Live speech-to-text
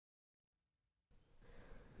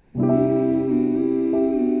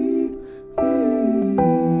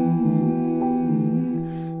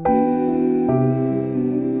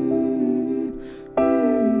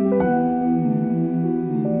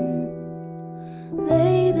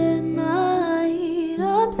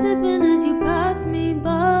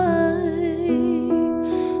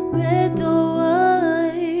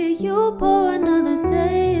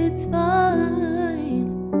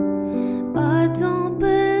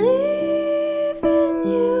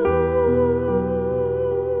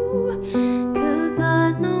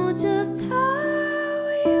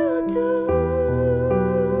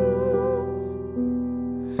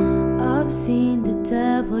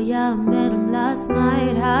last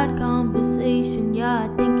night, had conversation. Yeah, I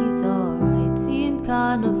think he's alright. Seemed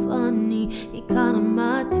kinda funny, he kinda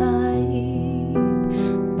my type.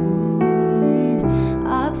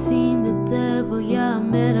 I've seen the devil, yeah, I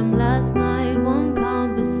met him last night. One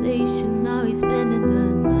conversation, now he's spending the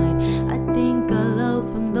night. I think I love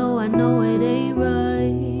him, though I know it ain't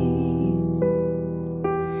right.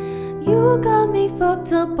 You got me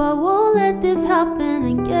fucked up, I won't let this happen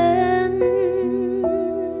again.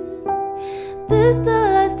 This the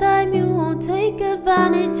last time, you won't take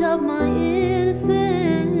advantage of my innocence.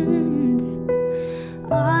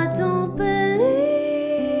 I don't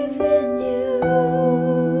believe in you,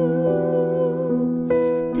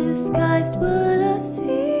 disguised but I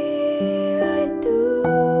see right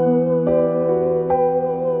through.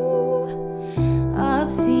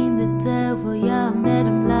 I've seen the devil, yeah, I met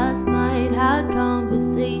him last night. Had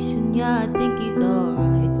conversation, yeah, I think he's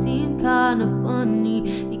alright. Seemed kinda funny,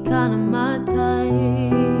 he kinda my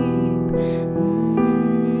type.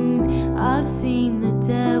 I've seen the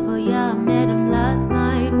devil, yeah, I met him last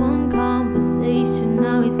night. One conversation,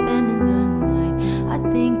 now he's spending the night. I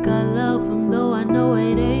think I love him, though I know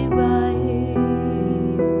it ain't right.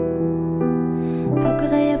 How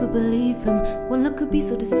could I ever believe him? One look could be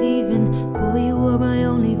so deceiving. Boy, you were my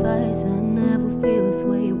only vice, I never feel this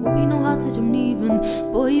way. It won't be no hostage, I'm leaving.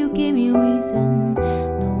 Boy, you gave me a reason.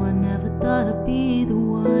 No, I never thought I'd be the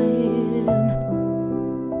one.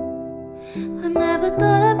 I never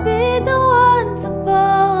thought I'd be the one to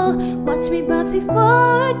fall. Watch me bounce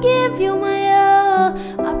before I give you my all.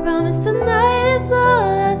 I promise tonight is the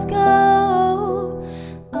last call.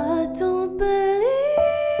 I don't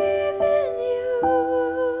believe in you,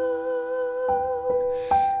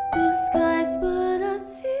 disguised but I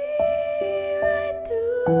see right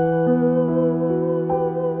through.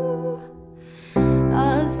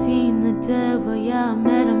 I've seen the devil, yeah, I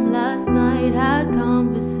met him last night. Had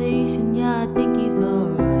conversation, yeah, I think he's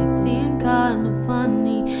alright. Seemed kinda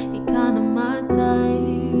funny, he kinda my type.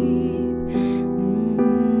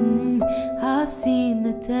 I've seen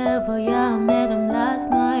the devil, yeah, I met him last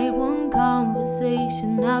night. One conversation,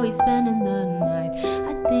 now he's spending the night.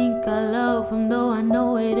 I think I love him, though I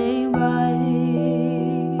know it ain't